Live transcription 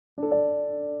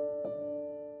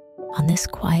On this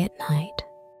quiet night,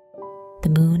 the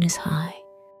moon is high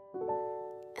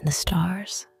and the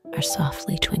stars are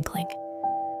softly twinkling.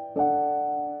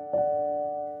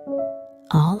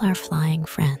 All our flying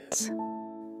friends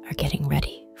are getting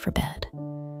ready for bed.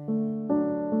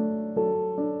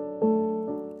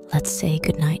 Let's say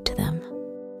goodnight to them,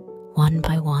 one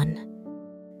by one,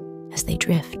 as they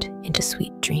drift into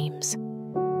sweet dreams.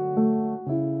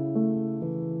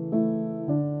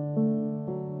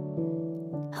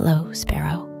 Hello,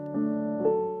 Sparrow.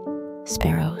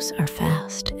 Sparrows are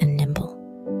fast and nimble.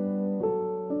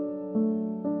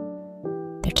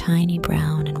 Their tiny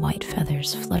brown and white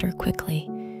feathers flutter quickly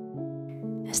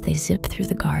as they zip through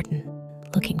the garden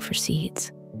looking for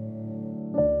seeds.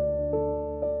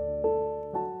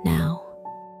 Now,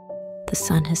 the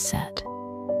sun has set,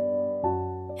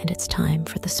 and it's time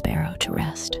for the sparrow to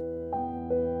rest.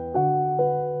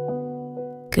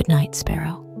 Good night,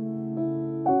 Sparrow.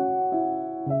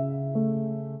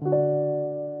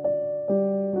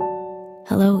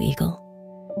 Hello, Eagle.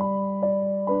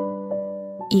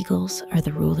 Eagles are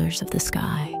the rulers of the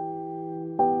sky.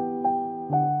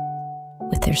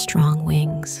 With their strong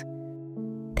wings,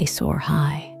 they soar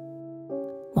high,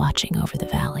 watching over the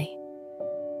valley.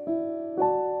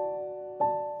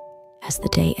 As the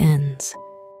day ends,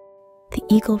 the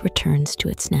eagle returns to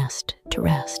its nest to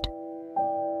rest.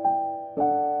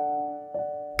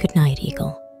 Good night,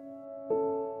 Eagle.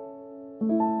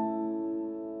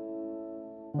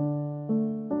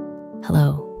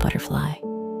 Hello, Butterfly.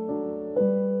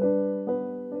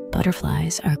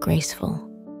 Butterflies are graceful,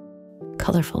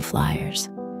 colorful flyers.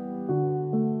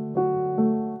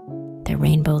 Their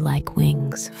rainbow-like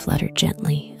wings flutter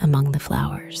gently among the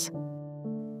flowers,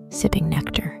 sipping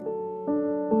nectar.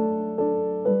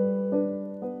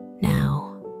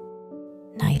 Now,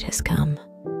 night has come,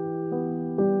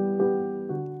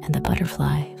 and the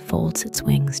butterfly folds its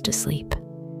wings to sleep.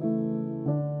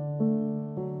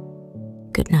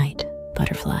 Good night,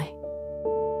 Butterfly.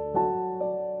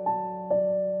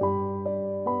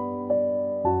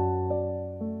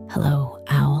 Hello,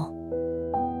 Owl.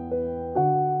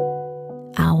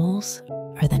 Owls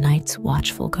are the night's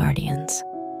watchful guardians.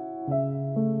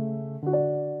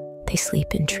 They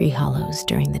sleep in tree hollows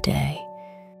during the day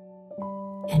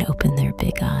and open their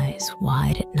big eyes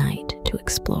wide at night to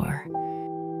explore.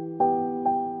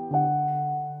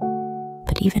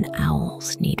 But even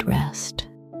owls need rest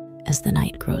as the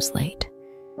night grows late.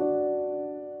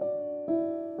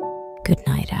 Good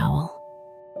night, Owl.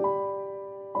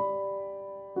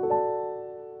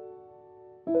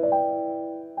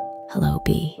 Hello,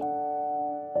 Bee.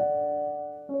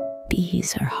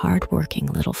 Bees are hard-working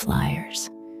little flyers.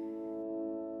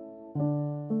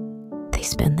 They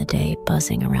spend the day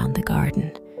buzzing around the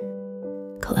garden,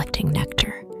 collecting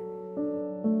nectar.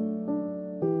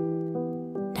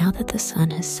 Now that the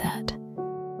sun has set,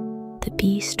 the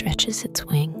bee stretches its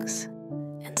wings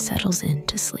and settles in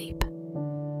to sleep.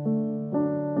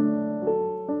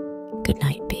 Good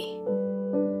night, Bee.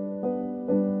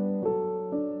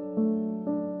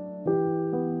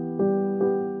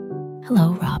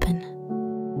 Hello, Robin.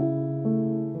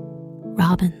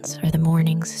 Robins are the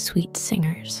morning's sweet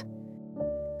singers,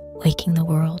 waking the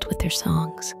world with their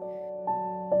songs.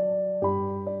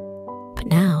 But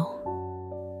now,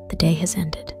 the day has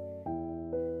ended,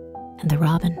 and the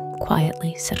robin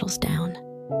quietly settles down.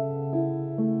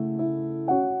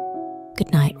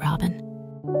 Good night, Robin.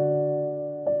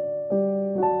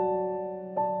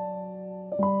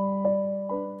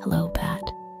 Hello, Bat.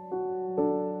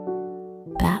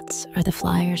 Bats are the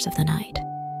flyers of the night.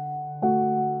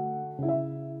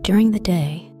 During the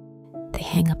day, they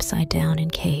hang upside down in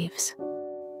caves,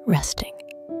 resting.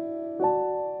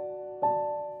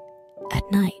 At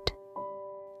night,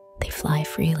 they fly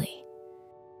freely.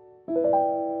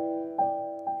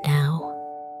 Now,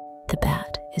 the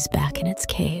bat is back in its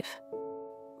cave,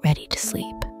 ready to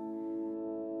sleep.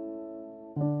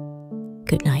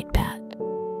 Good night, Bat.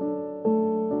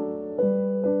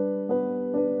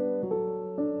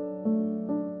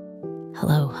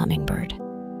 Hello, Hummingbird.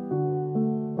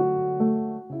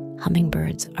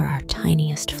 Hummingbirds are our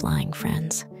tiniest flying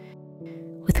friends,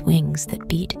 with wings that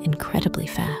beat incredibly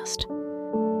fast.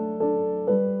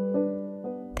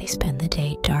 They spend the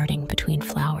day darting between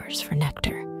flowers for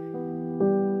nectar.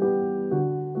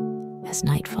 As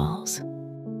night falls,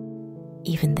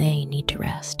 even they need to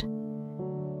rest.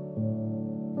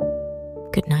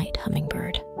 Good night,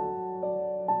 Hummingbird.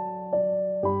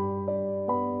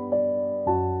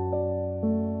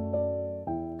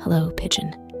 Hello,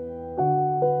 Pigeon.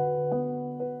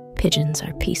 Pigeons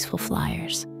are peaceful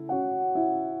flyers.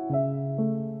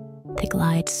 They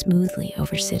glide smoothly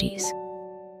over cities,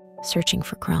 searching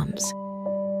for crumbs.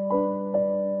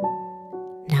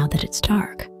 Now that it's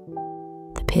dark,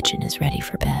 the pigeon is ready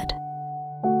for bed.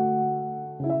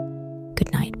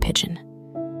 Good night, pigeon.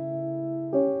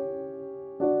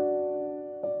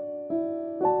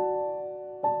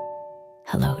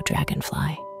 Hello,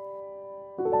 dragonfly.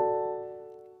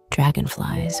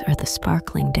 Dragonflies are the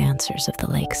sparkling dancers of the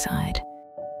lakeside,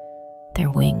 their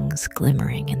wings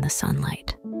glimmering in the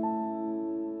sunlight.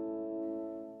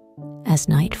 As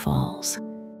night falls,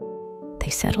 they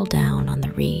settle down on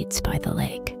the reeds by the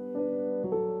lake.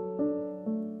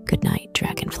 Good night,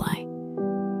 dragonfly.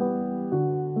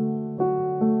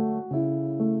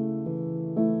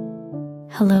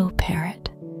 Hello, parrot.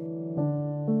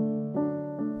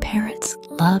 Parrots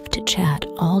love to chat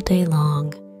all day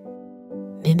long,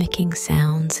 mimicking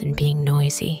sounds and being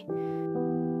noisy.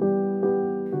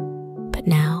 But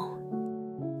now,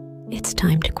 it's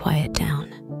time to quiet down.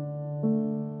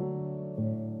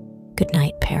 Good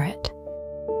night, parrot.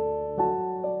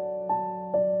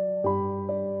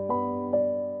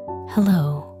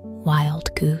 Hello,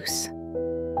 wild goose.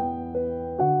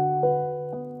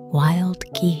 Wild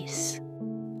geese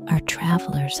are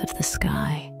travelers of the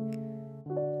sky,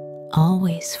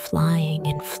 always flying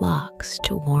in flocks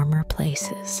to warmer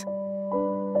places.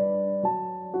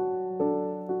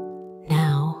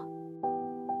 Now,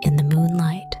 in the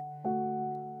moonlight,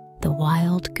 the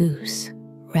wild goose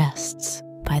rests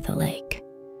by the lake.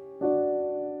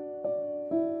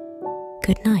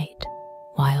 Good night,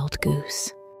 wild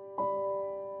goose.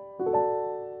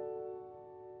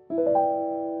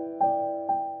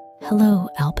 Hello,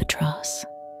 albatross.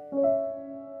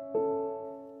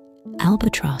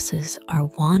 Albatrosses are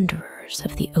wanderers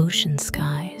of the ocean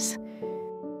skies,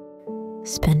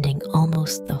 spending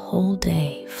almost the whole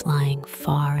day flying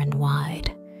far and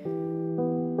wide.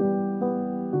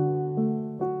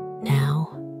 Now,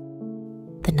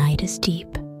 the night is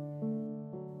deep,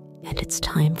 and it's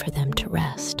time for them to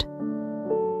rest.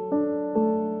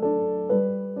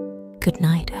 Good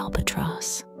night,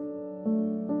 albatross.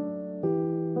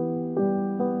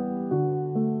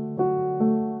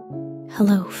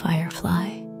 Hello,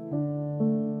 firefly.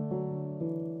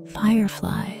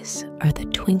 Fireflies are the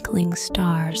twinkling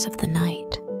stars of the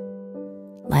night,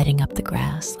 lighting up the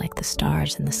grass like the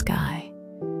stars in the sky.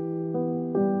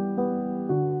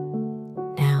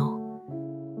 Now,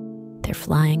 they're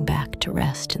flying back to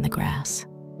rest in the grass.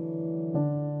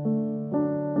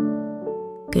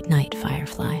 Good night,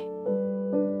 firefly.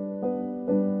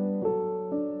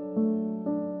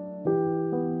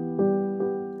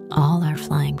 All our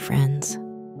flying friends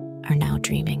are now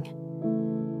dreaming.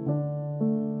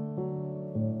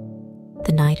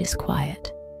 The night is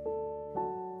quiet,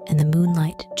 and the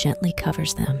moonlight gently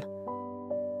covers them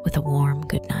with a warm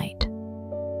good night.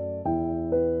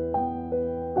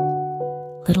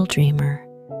 Little dreamer,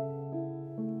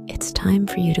 it's time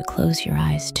for you to close your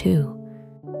eyes too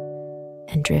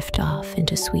and drift off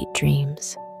into sweet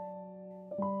dreams,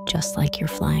 just like your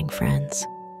flying friends.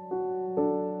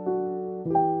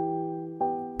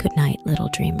 Good night, little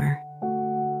dreamer.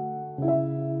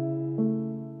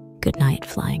 Good night,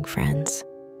 flying friends.